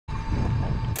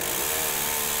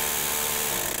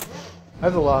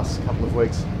Over the last couple of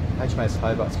weeks, HMAS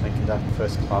Hobart's been conducting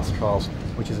first class trials,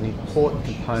 which is an important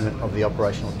component of the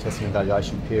operational testing and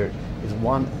evaluation period. It's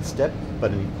one step,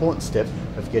 but an important step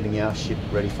of getting our ship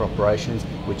ready for operations,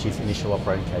 which is initial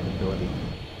operating capability.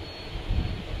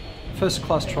 First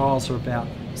class trials are about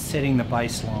setting the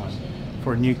baseline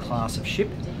for a new class of ship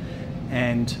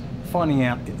and finding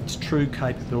out its true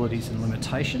capabilities and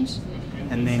limitations,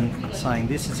 and then saying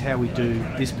this is how we do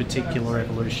this particular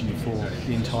evolution for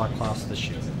the entire class of the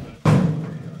ship.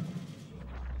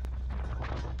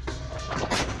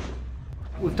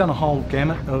 We've done a whole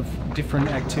gamut of different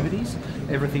activities,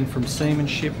 everything from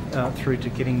seamanship through to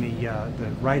getting the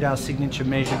radar signature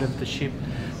measured of the ship.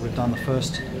 We've done the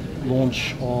first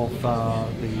launch of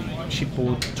the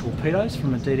shipboard torpedoes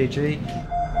from a DDG.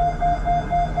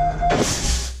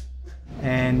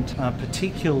 And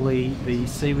particularly the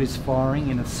CWIS firing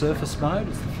in a surface mode.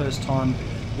 It's the first time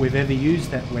we've ever used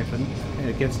that weapon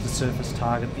against a surface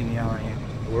target in the RAN.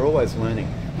 We're always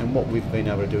learning, and what we've been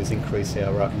able to do is increase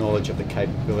our knowledge of the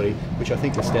capability, which I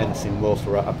think will stand us in well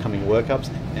for our upcoming workups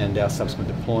and our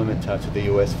subsequent deployment to the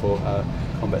US for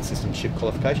combat system ship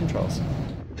qualification trials.